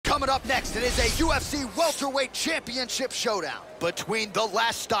Coming up next, it is a UFC welterweight championship showdown between the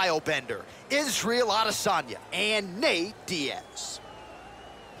last style bender, Israel Adesanya, and Nate Diaz.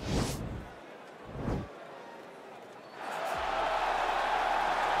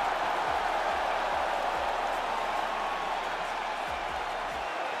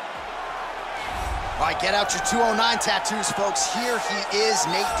 All right, get out your 209 tattoos, folks. Here he is,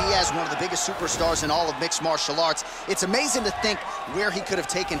 Nate Diaz, one of the biggest superstars in all of mixed martial arts. It's amazing to think where he could have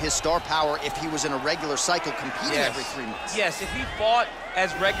taken his star power if he was in a regular cycle competing every 3 months. Yes, if he fought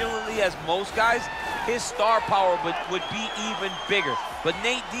as regularly as most guys, his star power would be even bigger. But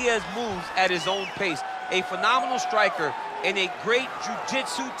Nate Diaz moves at his own pace. A phenomenal striker and a great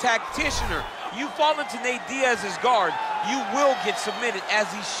jiu-jitsu tacticianer. You fall into Nate Diaz's guard, you will get submitted,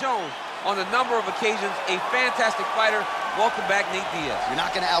 as he's shown on a number of occasions. A fantastic fighter. Welcome back, Nate Diaz. You're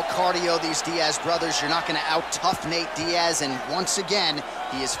not going to out-cardio these Diaz brothers. You're not going to out-tough Nate Diaz. And once again,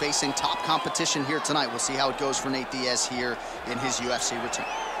 he is facing top competition here tonight. We'll see how it goes for Nate Diaz here in his UFC return.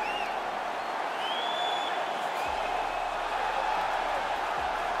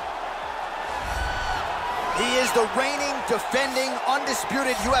 He is the reigning, defending,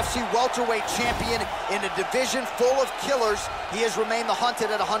 undisputed UFC welterweight champion in a division full of killers. He has remained the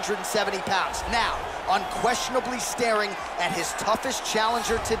hunted at 170 pounds. Now, unquestionably staring at his toughest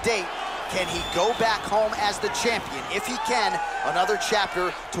challenger to date. Can he go back home as the champion? If he can, another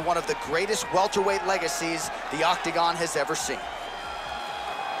chapter to one of the greatest welterweight legacies the Octagon has ever seen.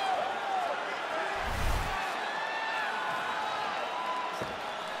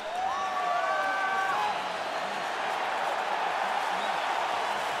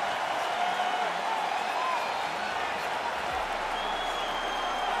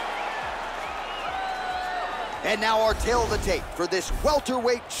 And now our tale of the tape for this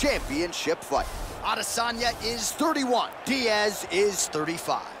welterweight championship fight. Adesanya is 31, Diaz is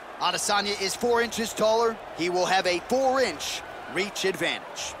 35. Adesanya is 4 inches taller. He will have a 4-inch reach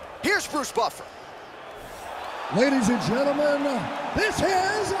advantage. Here's Bruce Buffer. Ladies and gentlemen, this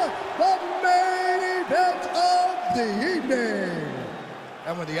is the main event of the evening.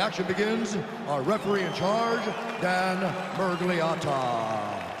 And when the action begins, our referee in charge, Dan Mergliata.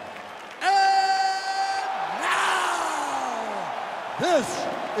 This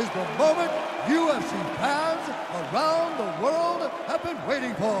is the moment UFC fans around the world have been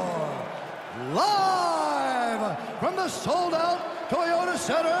waiting for. Live from the sold-out Toyota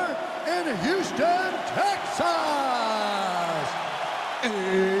Center in Houston, Texas.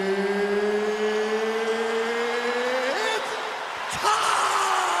 It's time!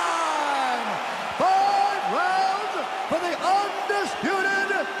 5 rounds for the undisputed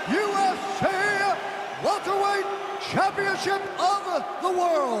UFC welterweight championship of the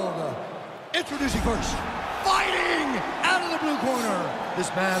world. Introducing first, fighting out of the blue corner. This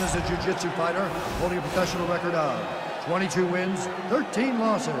man is a jiu-jitsu fighter holding a professional record of 22 wins, 13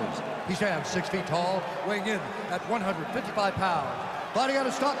 losses. He stands 6 feet tall, weighing in at 155 pounds. Fighting out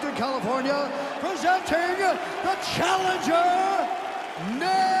of Stockton, California, presenting the challenger,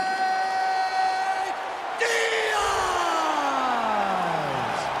 Nate Diaz.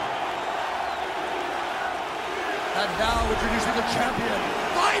 And now introducing the champion,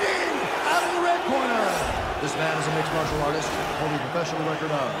 fighting out of the red corner. This man is a mixed martial artist, holding a professional record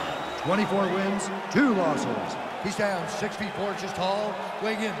of 24 wins, 2 losses. He stands 6 feet 4 inches tall,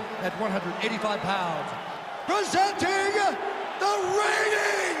 weighing in at 185 pounds. Presenting the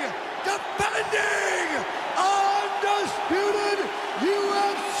reigning, defending, undisputed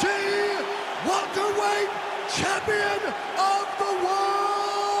UFC welterweight champion of the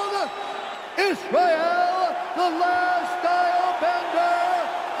world, Israel, the last style bender,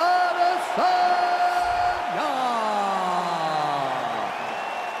 Adesanya.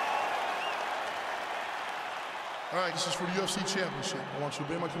 All right, this is for the UFC Championship. I want you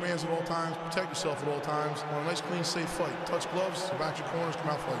to obey my commands at all times, protect yourself at all times. I want a nice, clean, safe fight. Touch gloves, back your corners, come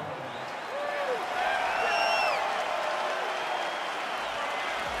out fighting.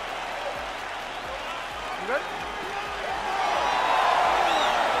 You ready?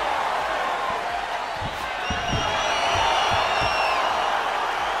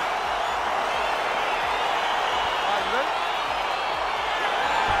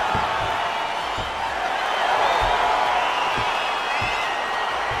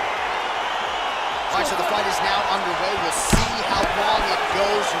 So the fight is now underway. We'll see how long it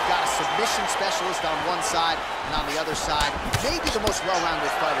goes. You've got a submission specialist on one side, and on the other side, maybe the most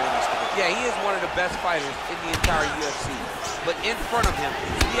well-rounded fighter in this division. Yeah, he is one of the best fighters in the entire UFC. But in front of him,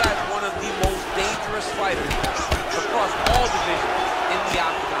 he has one of the most dangerous fighters across all divisions in the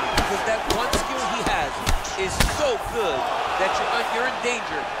Octagon. Because that one skill he has is so good that you're in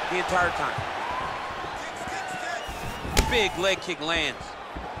danger the entire time. Big leg kick lands.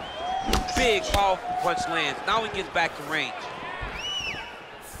 Big, powerful punch lands. Now he gets back to range.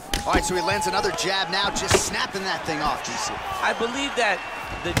 All right, so he lands another jab now, just snapping that thing off, DC. I believe that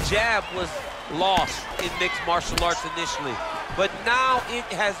the jab was lost in mixed martial arts initially, but now it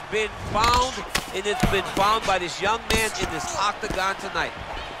has been found, and it's been found by this young man in this octagon tonight.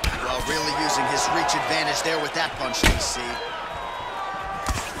 Well, really using his reach advantage there with that punch, DC.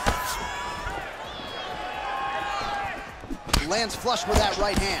 Lands flush with that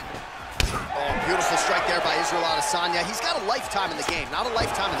right hand. Oh, beautiful strike there by Israel Adesanya. He's got a lifetime in the game, not a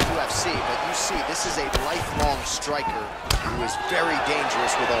lifetime in the UFC, but you see, this is a lifelong striker who is very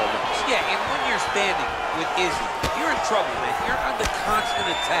dangerous with all moves. Yeah, and when you're standing with Izzy, you're in trouble, man. You're under constant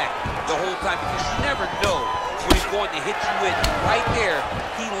attack the whole time because you never know when he's going to hit you with. Right there,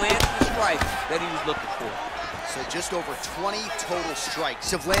 he lands the strike that he was looking for. So just over 20 total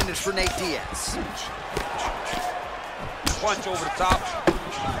strikes have landed for Nate Diaz. Punch over the top.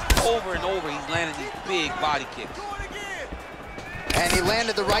 Over and over, he's landing these big body kicks. And he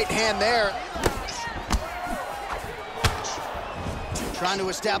landed the right hand there. Trying to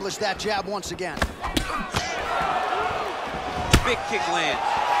establish that jab once again. Big kick lands.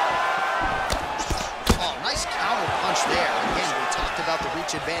 Oh, nice counter punch there. Again, we talked about the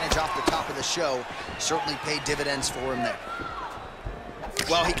reach advantage off the top of the show. Certainly paid dividends for him there.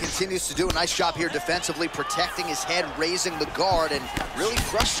 Well, he continues to do a nice job here defensively, protecting his head, raising the guard, and really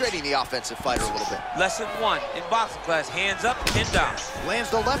frustrating the offensive fighter a little bit. Lesson 1 in boxing class, hands up, pin down. Lands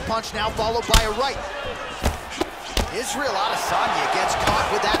the left punch now, followed by a right. Israel Adesanya gets caught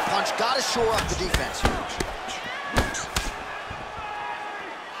with that punch. Got to shore up the defense here.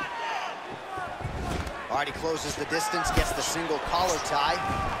 All right, he closes the distance, gets the single collar tie.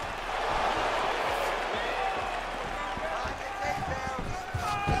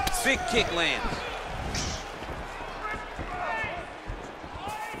 Big kick lands.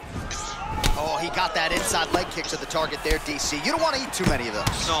 Oh, he got that inside leg kick to the target there, DC. You don't want to eat too many of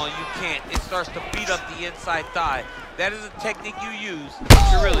those. No, you can't. It starts to beat up the inside thigh. That is a technique you use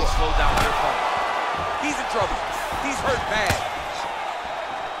to really slow down your opponent. He's in trouble. He's hurt bad.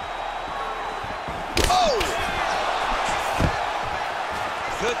 Oh!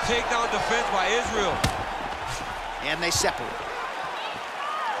 Good takedown defense by Israel. And they separate.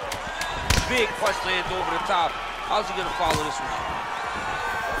 Big punch lands over the top. How's he gonna follow this one?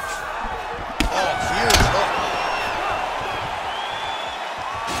 Oh, huge hook.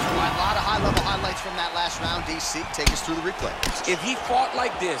 A lot of high-level highlights from that last round, DC. Take us through the replay. If he fought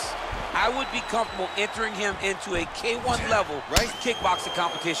like this, I would be comfortable entering him into a K1 level kickboxing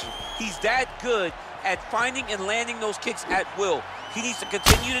competition. He's that good at finding and landing those kicks at will. He needs to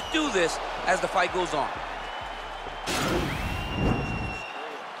continue to do this as the fight goes on.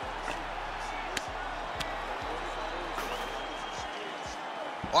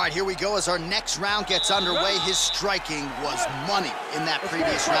 All right, here we go as our next round gets underway. His striking was money in that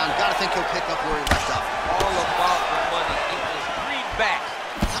previous round. Gotta think he'll pick up where he left off. All about the money. It was greenback,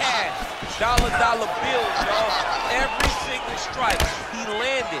 cash, dollar bills, y'all. Every single strike he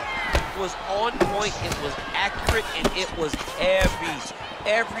landed was on point, it was accurate, and it was heavy.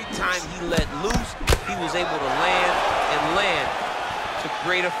 Every time he let loose, he was able to land to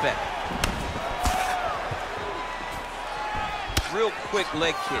great effect. Real quick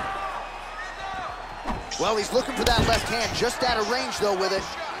leg kick. Well, he's looking for that left hand, just out of range, though, with it.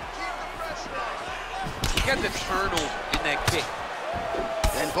 He got the turnover in that kick.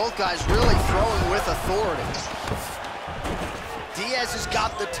 And both guys really throwing with authority. Diaz has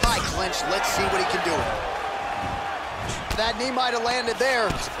got the tie clenched. Let's see what he can do. That knee might have landed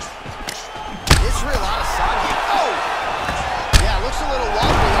there. Israel Adesanya. Oh! Yeah, looks a little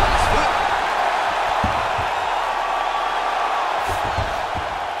wobbly on his feet.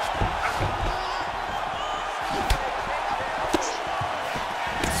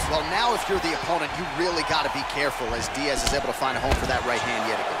 Well, now if you're the opponent, you really got to be careful as Diaz is able to find a home for that right hand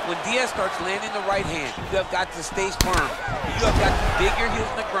yet again. When Diaz starts landing the right hand, you have got to stay firm. You have got to dig your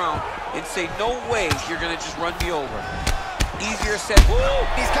heels in the ground and say, no way you're going to just run me over. Easier said. Whoa!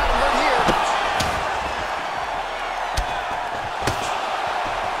 He's got him right here.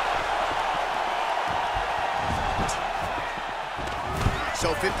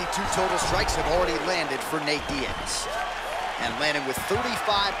 So 52 total strikes have already landed for Nate Diaz. And landing with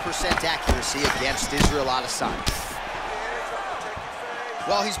 35% accuracy against Israel Adesanya.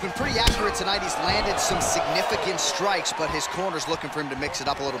 Well, he's been pretty accurate tonight. He's landed some significant strikes, but his corner's looking for him to mix it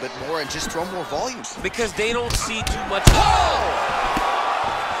up a little bit more and just throw more volume. Because they don't see too much. Oh!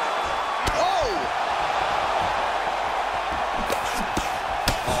 Oh!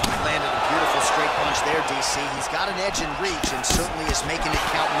 there, DC. He's got an edge in reach and certainly is making it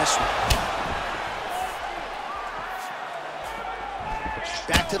count in this one.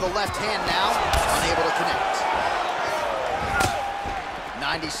 Back to the left hand now, unable to connect.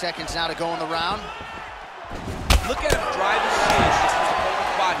 90 seconds now to go in the round. Look at him drive his shin into his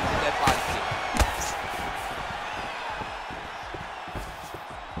opponent's body with that body kick.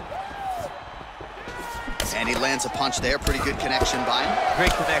 And he lands a punch there. Pretty good connection by him.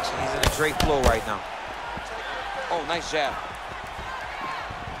 Great connection. He's in a great flow right now. Oh, nice jab.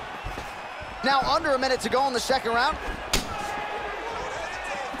 Now under a minute to go in the second round.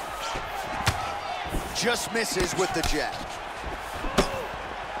 Just misses with the jab.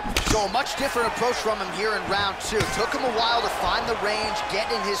 So a much different approach from him here in round two. Took him a while to find the range,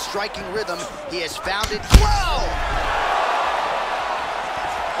 get in his striking rhythm. He has found it. Whoa!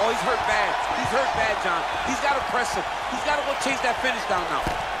 Oh, he's hurt bad. He's hurt bad, John. He's got to press him. He's got to go chase that finish down now.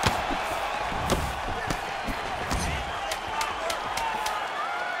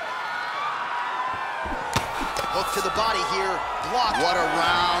 Hook to the body here. Block. What a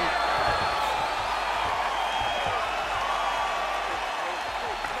round.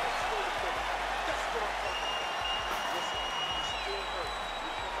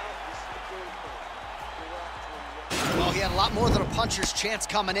 Well, he had a lot more than a puncher's chance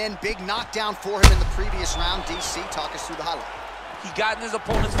coming in. Big knockdown for him in the previous round. DC, talk us through the highlight. He got in his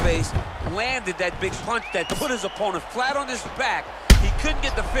opponent's face, landed that big punch that put his opponent flat on his back. He couldn't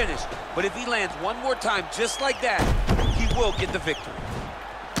get the finish, but if he lands one more time just like that, he will get the victory.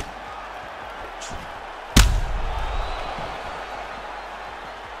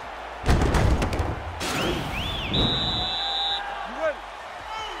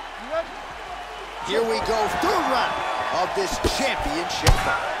 Here we go, third round of this championship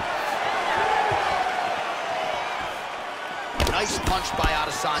fight. Nice punch by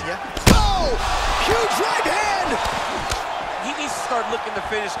Adesanya. Oh! Huge right hand! He needs to start looking to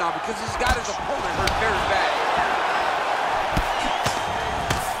finish now because he's got his opponent hurt very bad.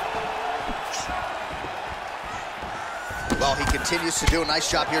 Well, he continues to do a nice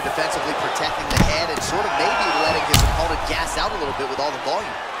job here defensively protecting the head and sort of maybe letting his opponent gas out a little bit with all the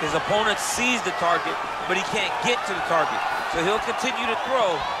volume. His opponent sees the target, but he can't get to the target. So he'll continue to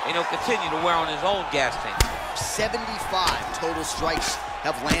throw, and he'll continue to wear on his own gas tank. 75 total strikes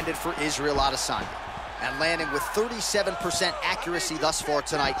have landed for Israel Adesanya, and landing with 37% accuracy thus far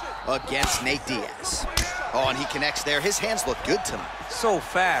tonight against Nate Diaz. Oh, and he connects there. His hands look good tonight. So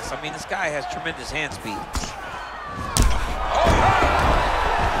fast. I mean, this guy has tremendous hand speed.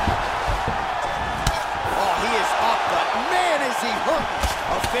 Oh, he is up, but man, is he hurt.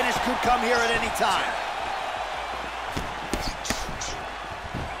 A finish could come here at any time.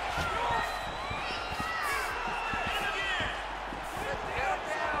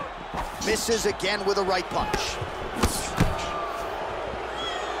 Misses again with a right punch.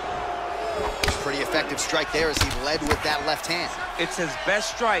 Pretty effective strike there as he led with that left hand. It's his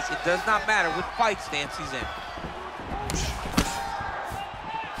best strike. It does not matter what fight stance he's in.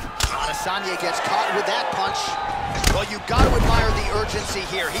 Adesanya gets caught with that punch. Well, you got to admire the urgency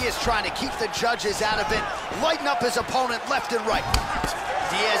here. He is trying to keep the judges out of it, lighten up his opponent left and right.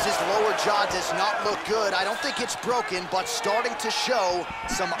 Diaz's lower jaw does not look good. I don't think it's broken, but starting to show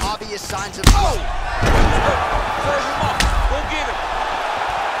some obvious signs of... Oh! Serve him up. Go get him.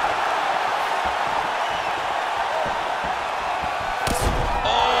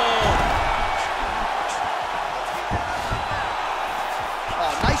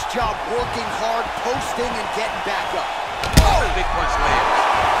 Nice job working hard, posting, and getting back up. Oh! Big punch lands.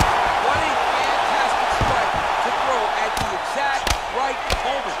 What a fantastic strike to throw at the exact right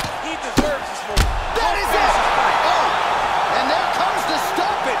moment. He deserves this moment. That is it! Oh! And there comes the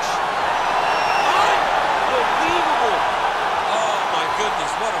stoppage. Unbelievable. Oh, my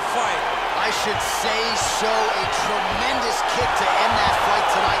goodness, what a fight. I should say so. A tremendous kick to end that fight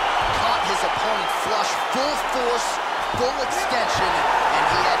tonight. Caught his opponent flush, full force, full extension, and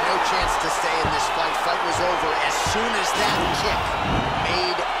he had no chance to stay in this fight. Fight was over as soon as that kick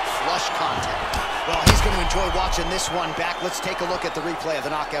made flush contact. Well, he's going to enjoy watching this one back. Let's take a look at the replay of the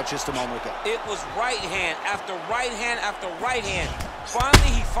knockout just a moment ago. It was right hand after right hand after right hand.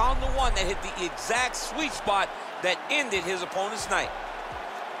 Finally, he found the one that hit the exact sweet spot that ended his opponent's night.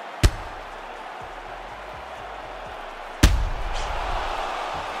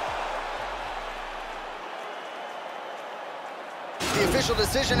 The official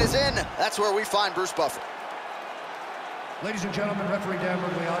decision is in. That's where we find Bruce Buffer. Ladies and gentlemen, referee Dan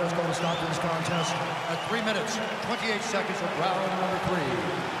Mergliano is going to stop this contest at 3 minutes, 28 seconds of round number 3.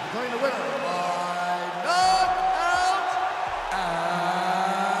 Declaring the winner by knockout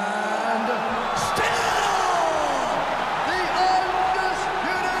and still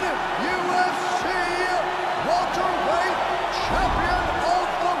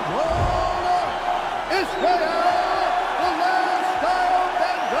Diaz.